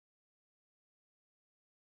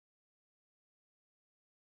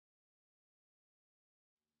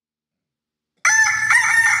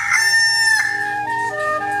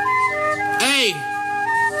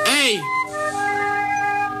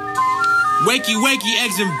Wakey,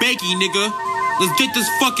 eggs and bakey, nigga. Let's get this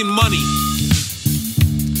fucking money.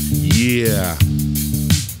 Yeah.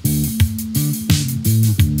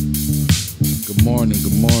 Good morning,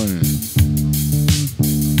 good morning.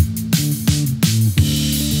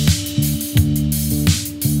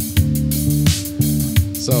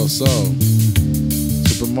 So,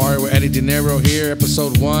 Super Mario with Eddie Dinero here,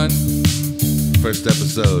 episode 1. First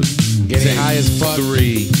episode. Getting high as fuck.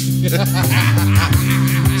 3.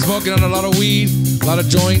 Smoking on a lot of weed, a lot of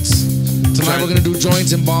joints. Tonight we're gonna do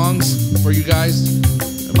joints and bongs for you guys.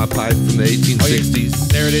 And my pipe from the 1860s. Oh, yeah.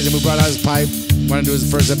 There it is, and we brought out his pipe. Want to do his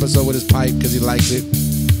first episode with his pipe because he likes it.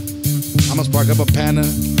 I'm gonna spark up a Panna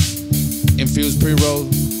infused pre-roll.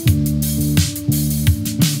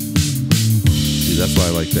 See, that's why I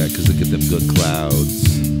like that, because look at them good clouds.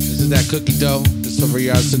 This is that cookie dough. Just for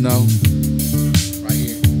you guys to know. Right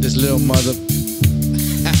here. This little mother.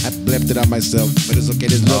 I bleeped it out myself, but it's okay.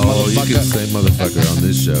 This little motherfucker. You can say motherfucker on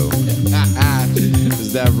this show.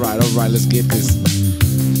 Is that right? All right, let's get this.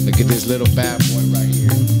 Look at this little bad boy right here.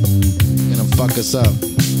 Gonna fuck us up.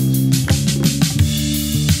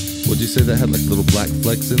 Would you say that had like little black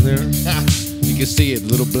flecks in there? You can see it,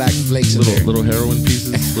 little black flakes in there. Little heroin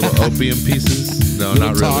pieces, little opium pieces. No,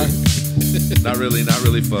 little not tar. really. not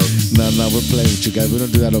really, folks. No, we're playing with you guys. We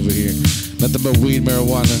don't do that over here. Nothing but weed,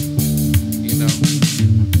 marijuana. You know.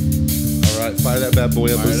 All right, fire that bad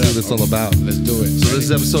boy up. Let's see what it's all about. Let's do it. So this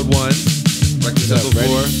is episode 1. Like we said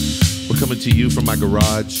before, we're coming to you from my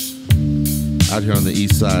garage out here on the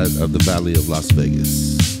east side of the Valley of Las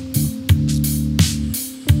Vegas.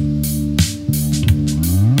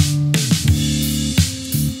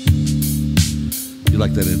 You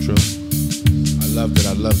like that intro? I loved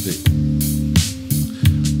it.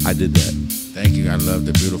 I did that. Thank you. I loved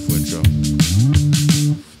it. Beautiful intro.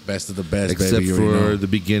 Best of the best, except baby. for the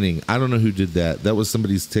beginning. I don't know who did that. That was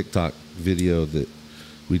somebody's TikTok video that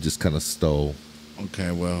we just kind of stole.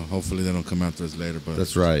 Okay, well, hopefully they don't come after us later. But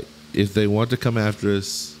that's right. If they want to come after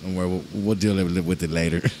us, don't worry, we'll deal with it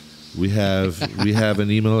later. We have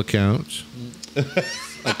an email account,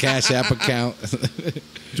 a Cash App account.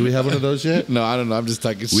 Do we have one of those yet? No, I don't know. I'm just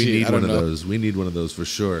talking shit. We need one of those. We need one of those for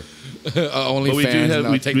sure. Only fans.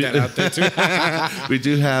 We take that out there too.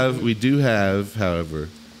 We do have, however.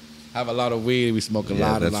 Have a lot of weed. We smoke a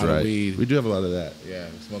lot of weed. We do have a lot of that. Yeah,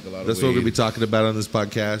 we smoke a lot of weed. That's what we're going to be talking about on this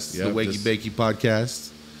podcast, the Wakey Bakey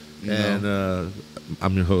podcast. And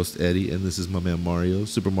I'm your host, Eddie, and this is my man Mario,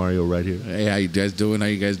 Super Mario right here. Hey, how you guys doing?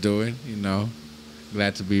 You know,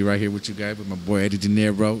 glad to be right here with you guys, with my boy Eddie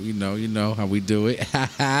Dinero. You know how we do it.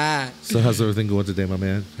 So how's everything going today, my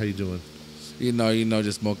man? How you doing? You know,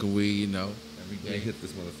 just smoking weed, every day. Hit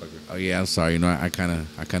this motherfucker. Oh, yeah, I'm sorry. I kind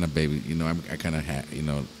of baby, I kind of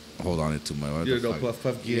hold on it too much. You're no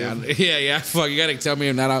puff give. Yeah. Fuck, you gotta tell me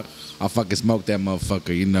if not, I'll fucking smoke that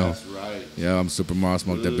motherfucker. That's right. Yeah, I'm Super Mario.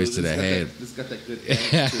 Smoke that bitch to the head. This got that good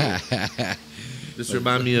head. This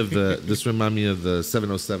remind me of the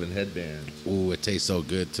 707 headband. Ooh, it tastes so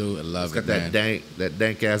good too. I love it. It's got that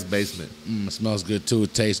dank ass basement. It smells good too.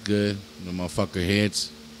 It tastes good. Motherfucker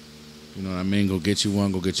hits. You know what I mean? Go get you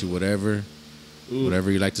one. Go get you whatever. Ooh.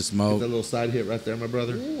 Whatever you like to smoke. Get that little side hit right there, my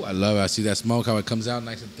brother. Ooh, I love it. I see that smoke, how it comes out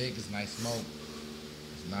nice and thick. It's nice smoke.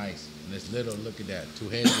 It's nice. And it's little, look at that. 2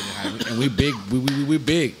 heads getting high. And we big. We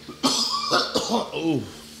big. Ooh.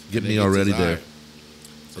 Get me already there.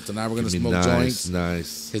 So tonight we're going to smoke joints.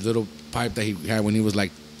 Nice. His little pipe that he had when he was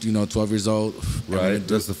like, 12 years old. Right.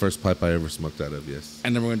 That's the first pipe I ever smoked out of, yes.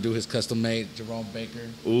 And then we're going to do his custom made Jerome Baker.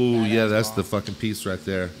 Ooh, yeah, that's the fucking piece right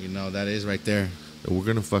there. That is right there. We're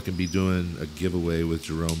going to fucking be doing a giveaway with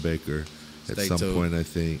Jerome Baker at some point, I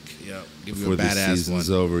think. Yep. Before the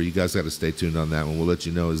season's over. You guys got to stay tuned on that one. We'll let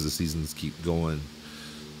you know as the seasons keep going.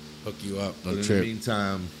 Hook you up. Don't but trip. In the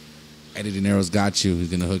meantime, Eddie Dinero's got you. He's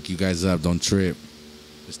going to hook you guys up. Don't trip.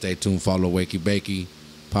 Just stay tuned. Follow Wakey Bakey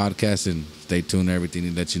podcast and stay tuned to everything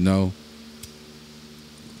he let you know.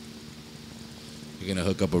 You're going to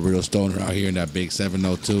hook up a real stoner out here in that big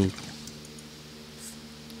 702.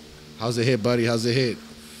 How's it hit, buddy? How's it hit?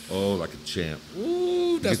 Oh, like a champ.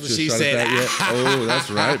 Ooh, that's what she said. Oh, that's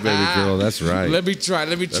right, baby girl. That's right. Let me try.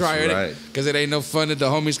 That's right. Because it ain't no fun that the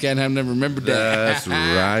homies can't have never remembered that. That's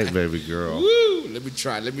right, baby girl. Woo, let me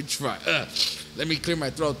try. Let me clear my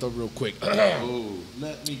throat, though, real quick. Oh,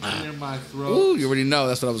 let me clear my throat. Ooh, you already know.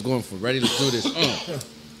 That's what I was going for. Ready? Let's do this.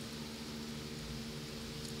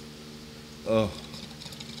 Oh.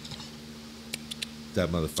 That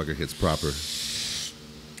motherfucker hits proper.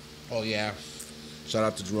 Oh, yeah. Shout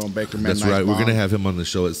out to Jerome Baker, man. That's nice right. bong. We're gonna have him on the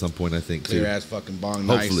show at some point, I think. Clear too. ass fucking bong.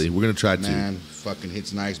 Nice. Hopefully, we're gonna try to. Man, fucking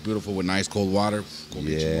hits nice, beautiful with nice cold water. Go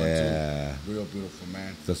get you one, Yeah, too. Real beautiful,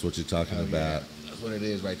 man. that's what you're talking Hell about. yeah. That's what it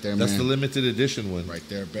is right there, That's man. the limited edition one. Right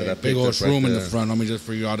there, that I big picked old up right shroom in the there. front, homie, just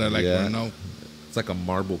for you all that like Yeah. want to know. It's like a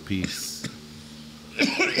marble piece.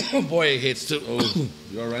 Oh, boy, it hits too. Oh,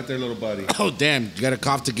 you all right there, little buddy? Oh, damn. You got a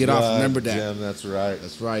cough to get off. Remember that. Damn, that's right.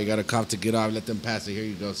 That's right. You got a cough to get off. Let them pass it. Here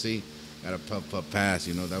you go. See? Got to puff, pass.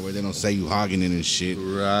 You know, that way they don't say you hogging it and shit.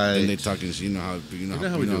 Right. Then they talking shit. You know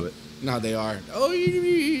how we do it. You know how they are. Oh,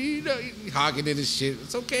 you know, hogging it and shit.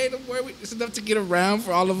 It's okay. Don't worry. It's enough to get around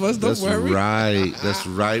for all of us. Don't That's worry. right. That's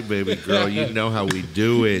right, baby girl. You know how we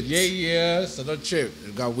do it. Yeah. So don't trip.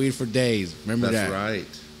 We got weed for days. Remember that. That's right.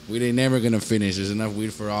 Weed ain't never going to finish. There's enough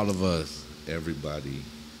weed for all of us. Everybody.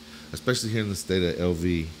 Especially here in the state of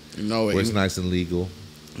LV. You know it. Where it's nice and legal.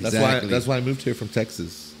 Exactly. That's why I moved here from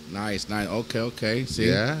Texas. Nice. Okay. See?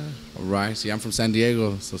 Yeah. All right. See, I'm from San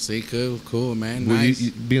Diego. So, see, cool, man. Well, Nice.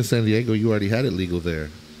 you being San Diego, you already had it legal there.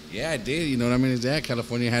 Yeah, I did. You know what I mean? Yeah,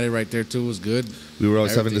 California had it right there, too. It was good. We were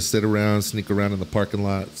always having to Everything. sit around, sneak around in the parking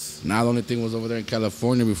lots. Now, the only thing was over there in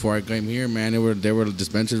California before I came here, man. There were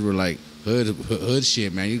dispensaries were like hood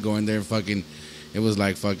shit, man. You go in there and fucking, it was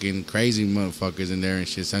like fucking crazy motherfuckers in there and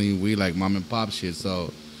shit, selling you weed like mom and pop shit.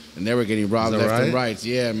 So, and they were getting robbed Is that left and right? right.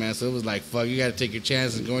 Yeah, man. So it was like, fuck, you got to take your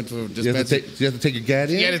chances going to a dispensary. You have to take your gat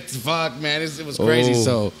in? Yeah, fuck, man. It was crazy. Oh.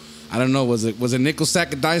 So, I don't know. Was it nickel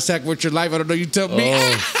sack, a dime sack worth your life? I don't know. You tell me.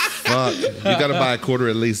 Oh, fuck. You got to buy a quarter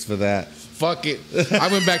at least for that. Fuck it. I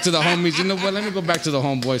went back to the homies. You know what? Let me go back to the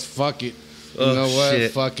homeboys. Fuck it. You know what?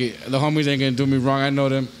 Shit. Fuck it. The homies ain't gonna do me wrong. I know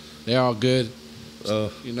them. They all good.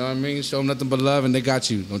 Oh, You know what I mean? Show them nothing but love, and they got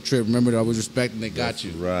you. Don't trip. Remember, always respect, and they got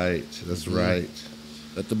you. right. That's right.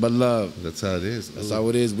 Nothing but love. That's how it is. That's how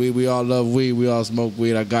it is. We all love weed. We all smoke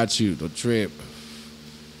weed. I got you. Don't trip.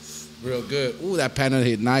 Real good. Ooh, that panel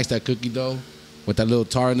hit nice. That cookie dough with that little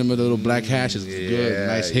tar in the middle, little black hash is good.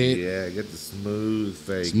 Nice hit. Yeah, get the smooth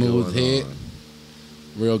fake. Smooth going hit. on.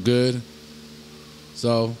 Real good.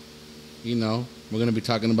 So, you know, we're gonna be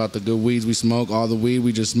talking about the good weeds we smoke. All the weed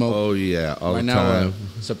we just smoke. Oh yeah, all right the now, time.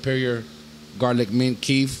 Superior Garlic Mint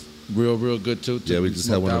Keef. Real good too. Yeah, we just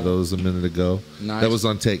had one of those a minute ago. Nice. That was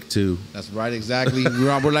on take 2. That's right, exactly.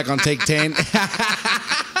 we're like on take 10.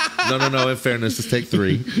 No. In fairness, it's take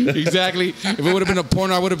 3. Exactly. If it would have been a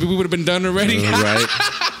porno, we would have been done already. Right.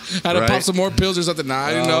 Had to Right. pop some more pills or something. Nah,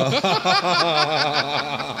 I didn't know.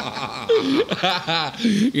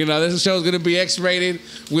 You know, this show's gonna be X-rated.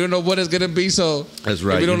 We don't know what it's gonna be, so That's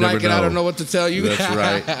right. if you don't You never like it, I know. don't know what to tell you. That's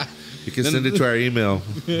right. You can send it to our email.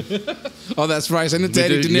 Oh, that's right. Send it to We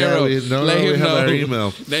Eddie do- Dinero. yeah, we have our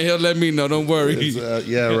email. Then he'll let me know. Don't worry. It's,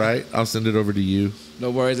 yeah, right. I'll send it over to you. No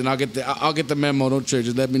worries, and I'll get the memo. Don't trip.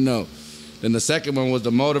 Just let me know. Then the second one was the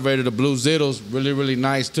Motivator, the Blue Zittles. Really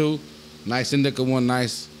nice too. Nice indica one,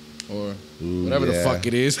 nice or whatever the yeah. fuck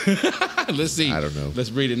it is. Let's see. I don't know. Let's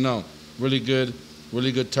read it. No, really good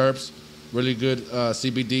terps, really good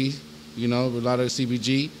CBD. You know, a lot of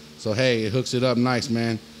CBG. So hey, it hooks it up nice,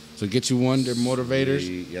 man. So get you one. They're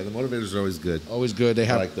motivators. Yeah, the motivators are always good. Always good. They I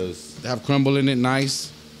have like those. They have crumble in it,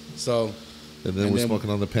 nice. So. And then we're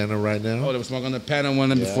smoking on the panel right now. Oh, they were smoking on the panel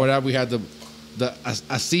one. And Yeah. before that, we had the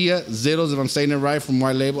Asia Zittles, if I'm saying it right, from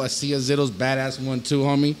White Label. Asia Zittles, badass one too,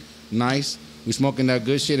 homie. Nice. We smoking that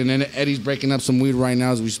good shit. And then Eddie's breaking up some weed right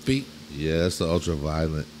now as we speak. Yeah, that's the ultra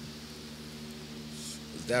violent.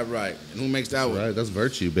 Is that right? And who makes that one? Right, that's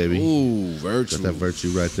Virtue, baby. Ooh, Virtue. Got that Virtue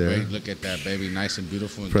right there. Great. Look at that, baby. Nice and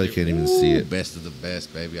beautiful. And Probably can't even see it. Best of the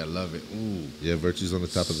best, baby. I love it. Ooh. Yeah, Virtue's on the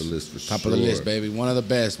top of the list for sure. Top of the list, baby. One of the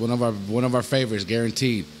best. One of our favorites,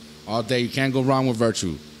 guaranteed. All day. You can't go wrong with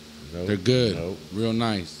Virtue. Nope, They're good. nope. Real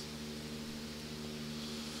nice.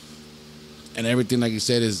 And everything, like you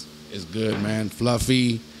said, is good, man.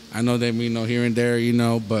 Fluffy. I know they mean no here and there, you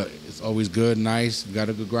know, but it's always good, nice. You got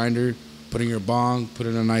a good grinder. Put in your bong. Put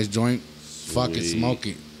in a nice joint. Fuck it, Sweet. smoke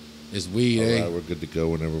it. It's weed, All eh? right, we're good to go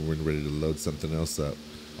whenever we're ready to load something else up.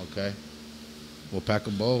 Okay. We'll pack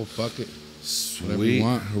a bowl. Fuck it. Whatever Sweet. you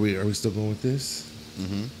want. Are we still going with this?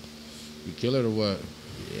 Mm-hmm. You kill it or what?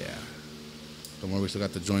 Yeah. Don't worry, we still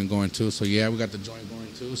got the joint going too. So yeah, we got the joint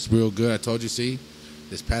going too. It's real good. I told you, see?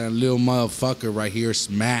 This pattern little motherfucker right here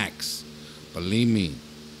smacks. Believe me.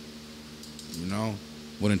 You know?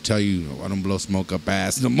 Wouldn't tell you I don't blow smoke up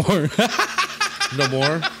ass no more. No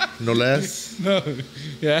more? No less? No.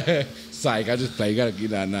 Yeah. Psych, I just play. You gotta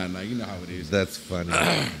get nah. You know how it is. That's funny.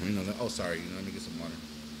 You know, oh sorry, let me get some water.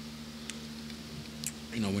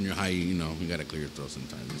 You know, when you're high, you know, you gotta clear your throat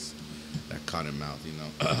sometimes. It's that cotton mouth, you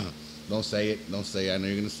know. Don't say it. I know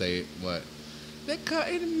you're gonna say it. What? They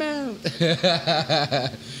cutting him out.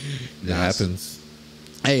 It happens.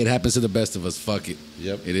 Hey, it happens to the best of us. Fuck it.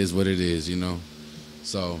 Yep. It is what it is, you know.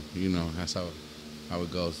 So, you know, that's how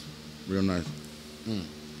it goes. Real nice.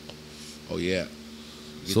 Oh, yeah.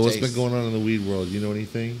 Good So what's taste. been going on in the weed world? You know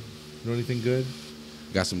anything? You know anything good?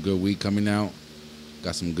 Got some good weed coming out.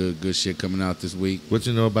 Got some good shit coming out this week. What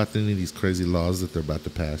you know about any of these crazy laws that they're about to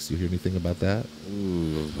pass? You hear anything about that?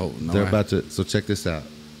 Ooh, no. They're about to. So check this out.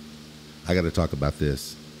 I got to talk about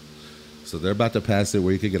this. So they're about to pass it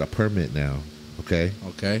where you could get a permit now. Okay.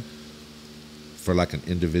 Okay. For like an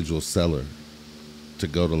individual seller to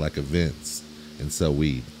go to like events and sell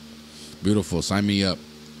weed. Beautiful. Sign me up.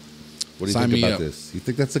 What do you Sign think me about up. this? You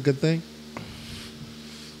think that's a good thing?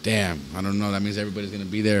 Damn. I don't know. That means everybody's going to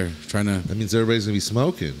be there trying to. That means everybody's gonna be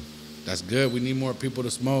smoking. That's good. We need more people to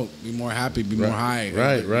smoke. Be more happy. Be more high.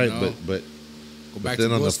 Right. You know? But Go back then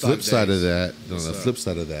to on the Woodstock flip side days. of that, What's on the up? flip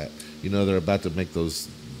side of that, you know they're about to make those.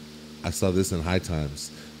 I saw this in High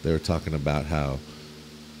Times. They were talking about how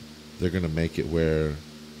they're gonna make it where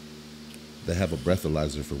they have a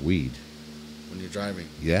breathalyzer for weed. When you're driving.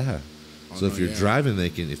 Yeah. Oh, So no, if you're yeah. driving, they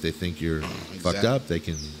can. If they think you're fucked up, they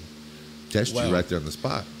can test Well, you right there on the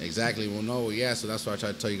spot. Exactly. Well, no, yeah. So that's why I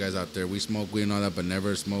try to tell you guys out there. We smoke weed and all that, but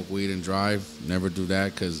never smoke weed and drive. Never do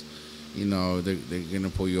that because, you know, they're gonna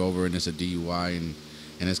pull you over and it's a DUI and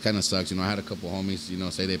it kind of sucks. You know, I had a couple homies, you know,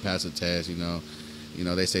 say they passed the test. You know,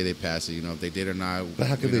 they say they passed it. You know, if they did or not. But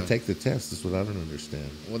how can you they know. take the test? That's what I don't understand.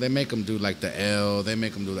 Well, they make them do like the L. They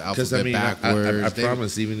make them do the Because alphabet backwards. I They-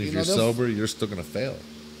 promise, even if you you're know, they'll- sober, you're still gonna fail.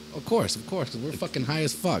 Of course, 'cause we're fucking high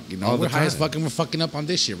as fuck. You know, All the we're high as time. fuck and we're fucking up on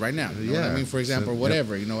this shit right now. You know what I mean? For example, So,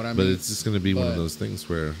 whatever. yep. You know what I mean? But it's just gonna be one of But- those things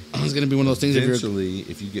where It's gonna be one of those things. If you're eventually,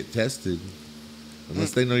 if you get tested,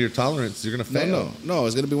 unless they know your tolerance, you're gonna fail. No.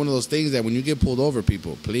 It's gonna be one of those things that when you get pulled over,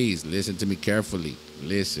 people, please listen to me carefully.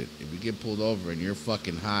 Listen, if you get pulled over and you're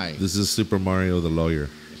fucking high, This is Super Mario the lawyer.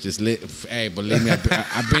 just hey, believe me,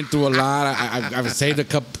 I've been through a lot. I've saved a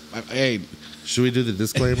couple. Hey, Should we do the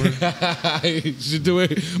disclaimer? you should do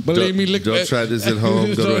it. Believe me, look. Don't try this at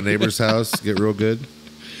home. Go to a neighbor's house. Get real good.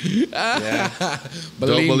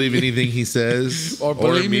 Don't believe anything he says, or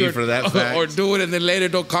believe me or, for that fact. Or do it and then later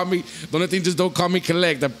don't call me. The only thing, just don't call me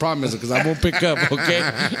collect. I promise, because I won't pick up.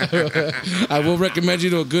 Okay, I will recommend you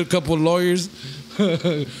to a good couple of lawyers,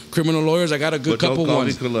 criminal lawyers. I got a good But don't couple call me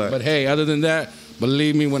ones. collect. But hey, other than that,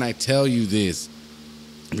 believe me when I tell you this: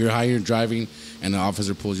 if you're high, you're driving, and the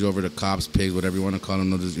officer pulls you over, the cops, pigs, whatever you want to call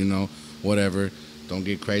them, you know, whatever. Don't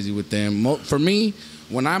get crazy with them. For me,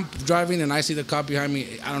 when I'm driving and I see the cop behind me,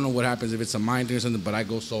 I don't know what happens, if it's a mind thing or something, but I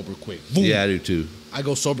go sober quick. Boom. Yeah, I do too. I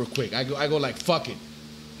go sober quick. I go like, fuck it.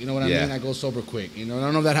 You know what I Yeah. mean? I go sober quick. You know, I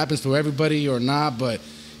don't know if that happens to everybody or not, but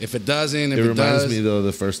if it doesn't, if It it reminds does. me though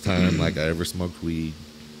the first time like I ever smoked weed,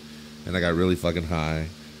 and I got really fucking high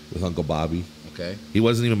with Uncle Bobby. Okay. He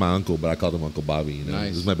wasn't even my uncle, but I called him Uncle Bobby. You know,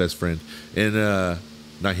 Nice. he was my best friend, and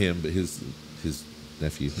not him, but his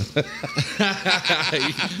nephew.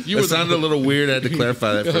 You It were sounded a little weird. I had to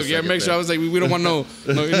clarify that. For a yeah, second make sure there. I was like, we don't want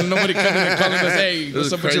nobody coming and calling us, hey,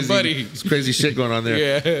 what's up with your buddy? There's crazy shit going on there.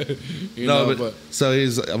 Yeah. You know, but so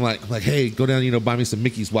I'm like, hey, go down, buy me some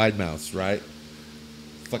Mickey's Wide Mouths, right?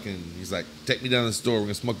 Fucking, he's like, take me down to the store. We're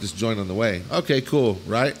gonna smoke this joint on the way. Okay, cool,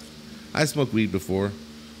 right? I smoked weed before.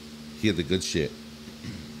 He had the good shit.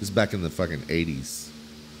 This is back in the fucking 80s.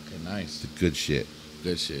 okay, nice. The good shit.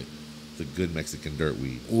 Good shit. The good Mexican dirt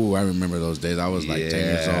weed. Ooh, I remember those days. I was like 10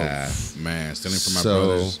 years Yeah. old. Man, stealing from my So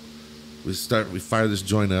brothers. we fire this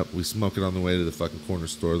joint up. We smoke it on the way to the fucking corner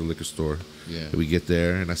store, the liquor store. Yeah. We get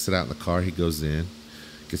there, and I sit out in the car. He goes in,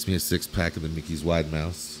 gets me a 6-pack of the Mickey's Wide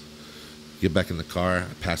Mouths. Get back in the car.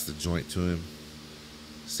 I pass the joint to him.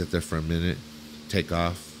 Sit there for a minute. Take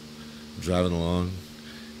off. Driving along.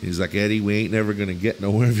 He's like, Eddie, we ain't never gonna get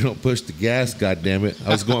nowhere if you don't push the gas. God damn it! I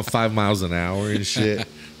was going 5 miles an hour and shit,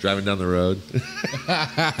 driving down the road.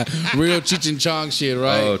 Real Cheech and Chong shit,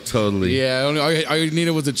 right? Oh, totally. Yeah, all you needed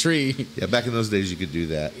was a tree. Yeah, back in those days, you could do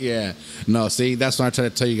that. Yeah. No, see, that's what I try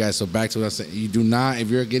to tell you guys. So back to what I said. You do not, if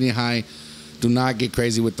you're getting high, do not get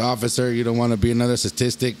crazy with the officer. You don't want to be another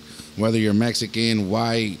statistic, whether you're Mexican,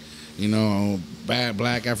 white,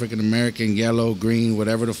 black, African American, yellow, green,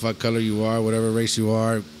 whatever the fuck color you are, whatever race you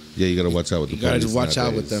are. Yeah, you got to watch out with the You gotta police just watch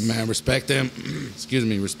out with nowadays. them, man. Respect them. Excuse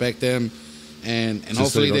me, respect them. And Just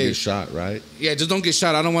hopefully so you don't they get shot, right? Yeah, just don't get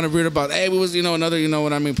shot. I don't want to read about, hey, we was, another, you know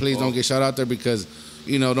what I mean? Please don't get shot out there because,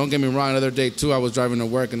 don't get me wrong. Another day, too, I was driving to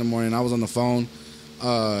work in the morning. I was on the phone,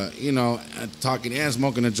 talking and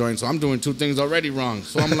smoking a joint. So I'm doing two things already wrong.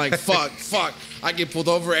 So I'm like, fuck. I get pulled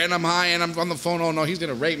over and I'm high and I'm on the phone. Oh, no, he's going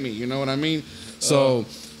to rape me. You know what I mean? So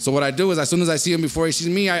So what I do is, as soon as I see him before he sees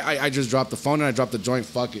me, I just drop the phone and I drop the joint.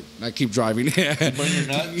 Fuck it, and I keep driving. You burn your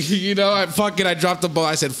nuts? You know, fuck it. I dropped the ball.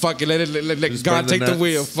 I said, fuck it. Let God take the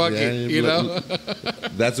wheel. Fuck it. You know.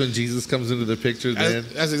 That's when Jesus comes into the picture. Then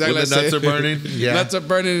that's exactly when the nuts are burning. Yeah, nuts are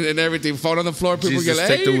burning and everything. Phone on the floor. People Jesus, get like,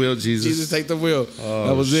 take the wheel. Jesus, take the wheel. Oh,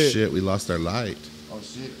 that was it. Shit, we lost our light. Oh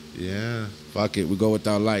shit. Yeah. Fuck it. We go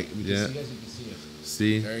without light. Yeah.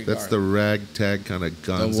 See, that's the ragtag kind of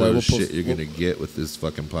gonzo we'll shit you're gonna get with this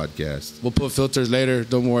fucking podcast. We'll put filters later.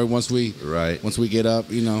 Don't worry. Once we get up,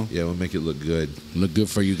 you know. Yeah, we'll make it look good. Look good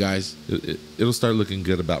for you guys. It'll start looking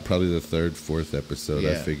good about probably the 3rd, 4th episode.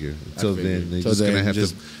 I figure. Until then, you're just gonna have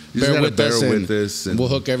to bear with us, and we'll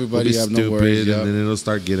hook everybody we'll up. Stupid, no worries. And then it'll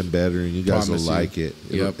start getting better, and you guys will like it.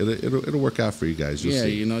 It'll work out for you guys. You'll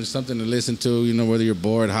see. You know, just something to listen to. You know, whether you're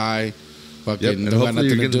bored, high. Fucking and don't got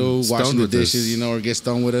nothing to do, washing the dishes, us. you know, or get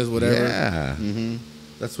stoned with us, whatever. Yeah,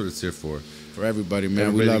 that's what it's here for. For everybody,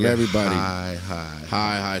 man. We love everybody.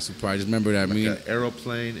 High surprise. Just remember that. Like an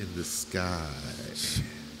aeroplane in the sky.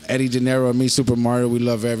 Eddie Dinero and me, Super Mario. We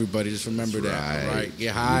love everybody. Just remember that. All right,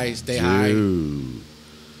 get high, stay high.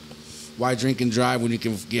 Why drink and drive when you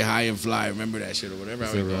can get high and fly? Remember that shit or whatever.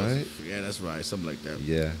 Is that right? Yeah, that's right. Something like that.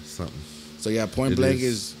 Yeah, something. So yeah, point blank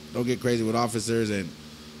is don't get crazy with officers and.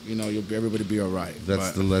 You know, everybody be all right.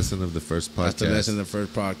 That's the lesson of the first podcast. That's the lesson of the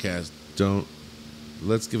first podcast.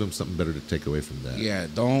 Let's give them something better to take away from that. Yeah,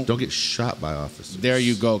 don't get shot by officers. There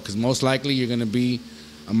you go, because most likely you're going to be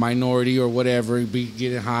a minority or whatever, be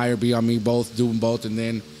getting high or be on me both, doing both, and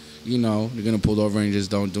then, you know, you're going to pull over and just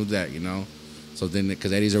don't do that, you know. So then,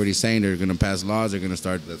 because Eddie's already saying they're going to pass laws, they're going to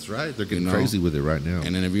start. That's right. They're getting crazy with it right now.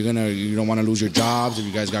 And then if you don't want to lose your jobs, if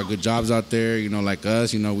you guys got good jobs out there, you know, like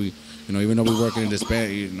us, you know, even though we work in this,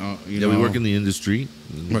 we work in the industry.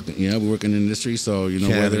 We work in the industry, so you know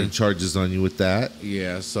whether charges on you with that.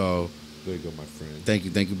 Yeah, so there you go, my friend. Thank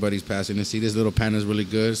you, buddies, passing and see this little pan is really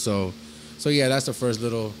good. So yeah, that's the first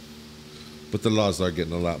little. But the laws are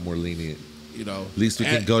getting a lot more lenient. You know, at least we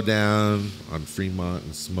can go down on Fremont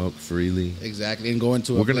and smoke freely. Exactly, and go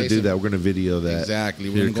into. We're gonna do that. We're gonna video that. Exactly,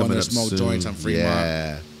 we're gonna go in there and smoke joints on Fremont.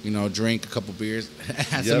 Yeah. You know, drink a couple beers,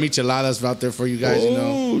 have some micheladas out there for you guys. You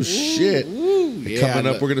know, oh shit! Yeah,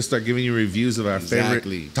 coming up, we're gonna start giving you reviews of our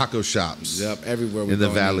favorite taco shops. Yep, everywhere in the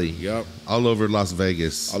valley. Yep, all over Las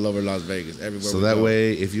Vegas. Everywhere. So that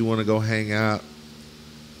way, if you want to go hang out,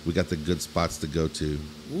 we got the good spots to go to.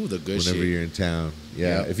 Ooh, the good whenever shit. You're in town.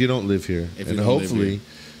 Yeah, if you don't live here, and hopefully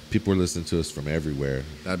people are listening to us from everywhere.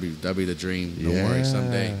 That'd be the dream. Don't worry,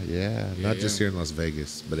 someday. Yeah, not just here in Las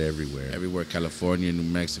Vegas, but everywhere. Everywhere, California, New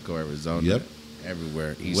Mexico, Arizona. Yep.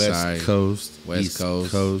 Everywhere. West Coast, East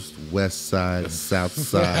Coast, West Side, South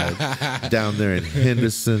Side, down there in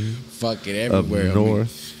Henderson. Fuck it, everywhere. Up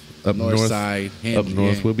north. Up north side, up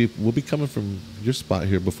north. Yeah. We'll be coming from your spot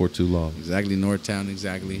here before too long. Exactly, Northtown.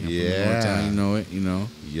 Exactly. I'm yeah, from Northtown. You know it. You know.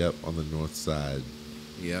 Yep, on the north side.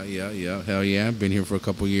 Yeah. Hell yeah. Been here for a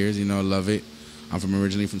couple years. You know, love it. I'm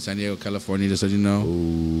originally from San Diego, California. Just so you know.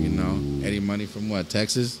 Ooh. You know, Eddie Money from what?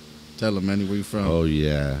 Texas. Tell them, Manny, where you from? Oh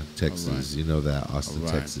yeah, Texas. Right. You know that, Austin,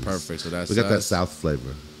 Texas. Perfect. So we got that South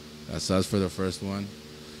flavor. That's us for the first one.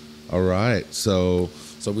 All right, so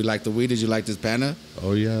we like the weed. Did you like this panna?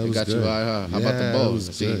 Oh yeah, it was got good. You high, huh? How about the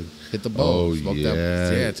bowls? See, hit the bowl. Oh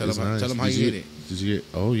yeah, Tell them how you hit it. Did you get?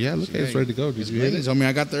 Oh yeah, look, it's ready to go. Did you hit it? I mean,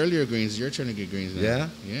 I got the earlier greens. It's your turn to get greens now. Yeah,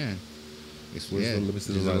 yeah. Let me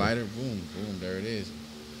see the lighter. Boom, there it is.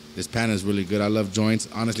 This panna is really good. I love joints.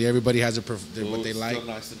 Honestly, everybody has what they like. Still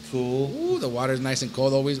nice and cool. Ooh, the water's nice and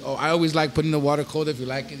cold always. Oh, I always like putting the water cold if you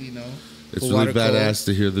like it. You know, it's really badass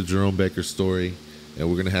to hear the Jerome Baker story. And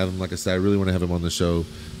we're gonna have him, like I said, I really want to have him on the show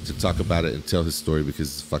to talk about it and tell his story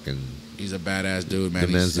because he's a badass dude, man.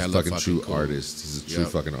 The man's a fucking true cool. artist. He's a true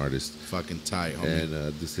fucking artist. Fucking tight, homie.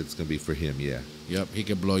 And this hit's gonna be for him, yeah. Yep, he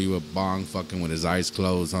could blow you a bong fucking with his eyes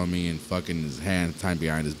closed, homie, and fucking his hand tied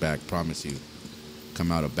behind his back. Promise you.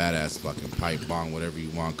 Come out a badass fucking pipe, bong, whatever you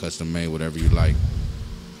want, custom made, whatever you like.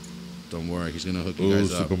 Don't worry, he's gonna hook you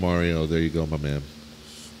guys up. Super Mario, there you go, my man.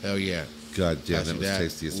 Hell yeah. God damn, that was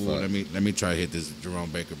tasty as fuck. Let me try to hit this Jerome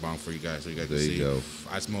Baker bong for you guys so you guys can see. There you go.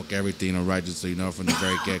 I smoke everything, all right, just so you know from the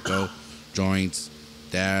very get-go. Joints,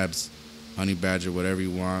 dabs, honey badger, whatever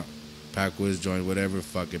you want. Packwoods joint, whatever,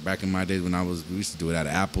 fuck it. Back in my days when we used to do it out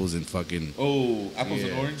of apples and fucking. Oh, apples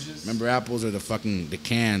and oranges? Remember apples or the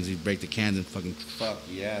cans? You break the cans and fucking. Fuck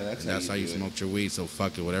yeah, that's how you smoked your weed. So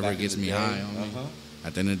fuck it, whatever gets me high, homie.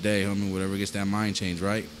 At the end of the day, homie, whatever gets that mind change,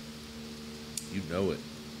 right? You know it.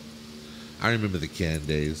 I remember the can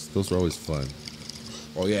days. Those were always fun.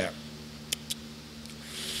 Oh yeah.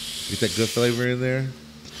 Get that good flavor in there.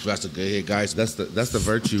 That's a good hit, guys. That's the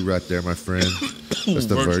virtue right there, my friend. That's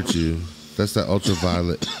the virtue. That's that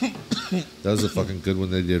ultraviolet. That was a fucking good one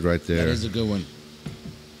they did right there. That is a good one.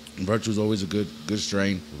 Virtue's always a good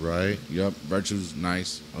strain. Right? Yup. Virtue's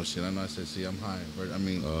nice. Oh shit! I know I said, see, I'm high. I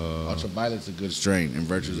mean, ultraviolet's a good strain, and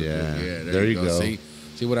Virtue's a good. Yeah. There you go.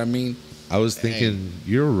 See what I mean? I was thinking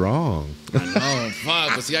you're wrong. I know,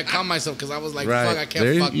 fuck. But see, I caught myself because I was like, right. fuck, I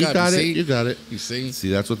can't fuck you up. Got you it. see? You got it. You see? See,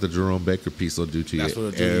 that's what the Jerome Baker piece will do to you. That's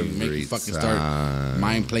what it'll do. You make you fucking start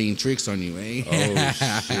mind playing tricks on you, eh? Oh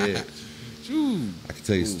shit! I can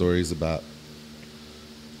tell you stories about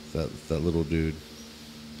that little dude.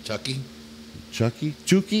 Chucky? Chucky?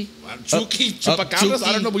 Chupacabras?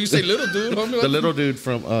 I don't know, but you say little dude. The little dude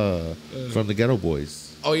from the Ghetto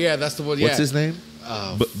Boys. Oh yeah, that's the one. Yeah. What's his name?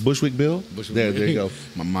 Bushwick Bill. There you go.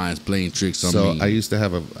 My mind's playing tricks on me. So I used to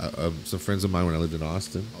have some friends of mine when I lived in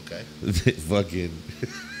Austin. Okay. They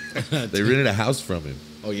rented a house from him.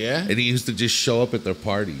 Oh yeah. And he used to just show up at their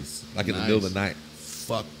parties, like in the middle of the night,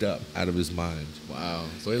 fucked up out of his mind. Wow.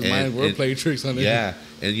 So his mind were playing tricks on him. Yeah.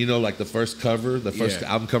 And you know, like the first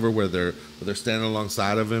album cover where they're standing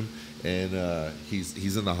alongside of him, and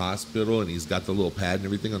he's in the hospital and he's got the little pad and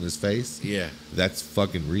everything on his face. Yeah. That's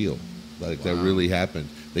fucking real. Like that really happened.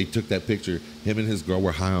 They took that picture. Him and his girl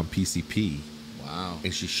were high on PCP. Wow.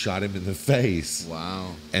 And she shot him in the face.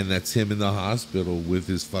 Wow. And that's him in the hospital with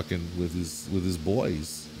his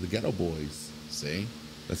boys, the Ghetto Boys. See?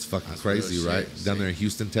 That's fucking crazy, right? Down there in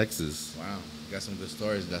Houston, Texas. Wow. Got some good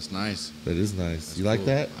stories. That's nice. That is nice. That's you like cool.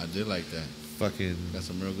 that? I did like that. Fucking got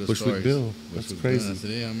some real good Bushwick stories. Bill. That's crazy. That's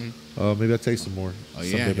it, I mean. Maybe I'll taste some more. Oh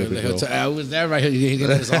yeah, I was there right here. He got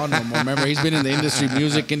this on no more. Remember, he's been in the industry,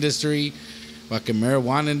 music industry, fucking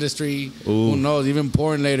marijuana industry. Ooh. Who knows? Even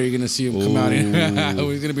porn later, you're gonna see him come out.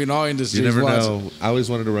 He's gonna be in all industries. You never know. I always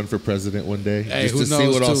wanted to run for president one day, just to see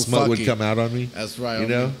what all smut would come out on me. That's right. You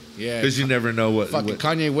know? Yeah. Because you never know what. Fucking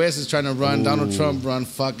Kanye West is trying to run. Donald Trump run.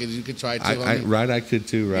 Fuck it. You could try too. I could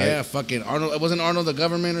too, right? Yeah. Fucking Arnold. Wasn't Arnold the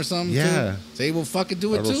government or something? Yeah. Too? Say, well, fucking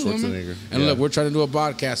do Arnold it too. Schwarzenegger. And look, we're trying to do a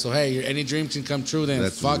podcast. So hey, any dreams can come true. Then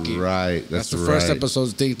fuck it. Right. That's the first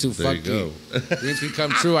episode's thing too. There fuck you it. Dreams can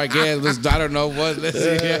come true. I guess. I don't know what. Let's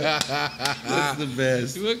see. That's the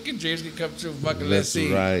best. What can dreams can come true? Fucking let's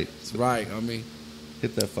see. Right. That's right. I mean,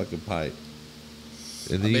 hit that fucking pipe.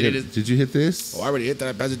 And then did you hit this? Oh, I already hit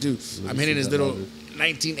that. I do. I'm hitting this little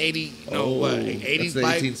 1980. No, what? 80s that's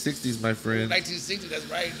pipe. 1860s, my friend. 1960. That's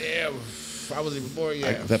right there. I wasn't even born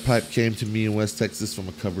yet. That pipe came to me in West Texas from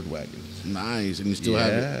a covered wagon. Nice, and you still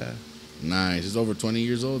have it. Nice. It's over 20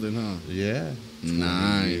 years old, then, huh? Yeah.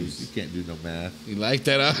 Nice. Years. You can't do no math. You like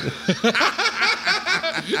that, huh?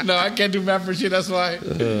 No, I can't do math for shit. That's why.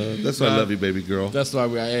 That's why I love you, baby girl. That's why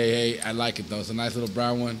I like it though. It's a nice little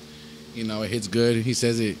brown one. You know, it hits good. He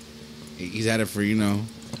says it. He's had it for he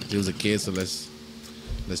was a kid. So let's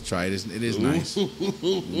try it. It is nice.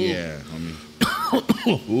 Yeah, I mean.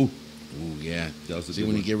 Ooh, yeah. See,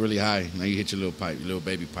 when you get really high, now you hit your little pipe, your little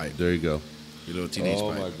baby pipe. There you go. Your little teenage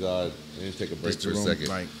pipe. Oh my God! I need to take a break for a second.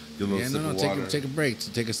 Like, Get a little sip of water. Take a break.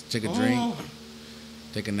 Take a drink.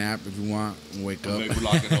 Take a nap if you want. And wake up. Maybe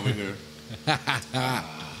locking over here. I'm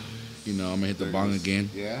gonna hit the bong again.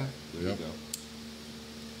 Yeah. There you go.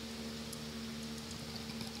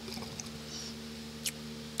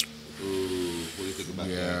 Ooh, what do you think about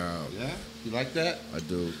that? Yeah? You like that? I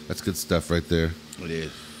do. That's good stuff right there. It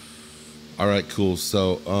is. All right, cool.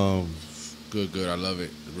 So, Good. I love it.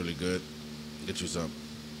 It's really good. Get you some.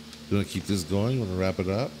 You want to keep this going? You want to wrap it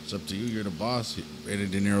up? It's up to you. You're the boss. Eddie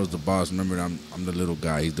Dinero's the boss. Remember, I'm the little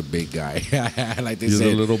guy. He's the big guy. Like they said.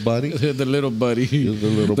 You're the little buddy? The little buddy. You're the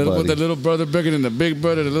little buddy. The little brother bigger than the big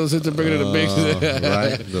brother. The little sister bigger than the big sister.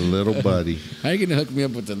 Right, the little buddy. How you gonna hook me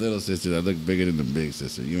up with the little sister that look bigger than the big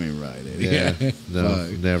sister? You ain't right, Eddie. Yeah, no,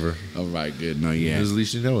 never. All right, good. No, yeah. At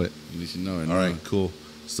least you know it. At least you know it. All right, cool.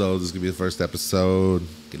 So this is gonna be the first episode.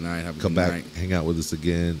 Good night. Have a Come good back, night. hang out with us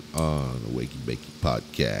again on the Wakey Bakey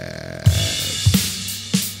podcast.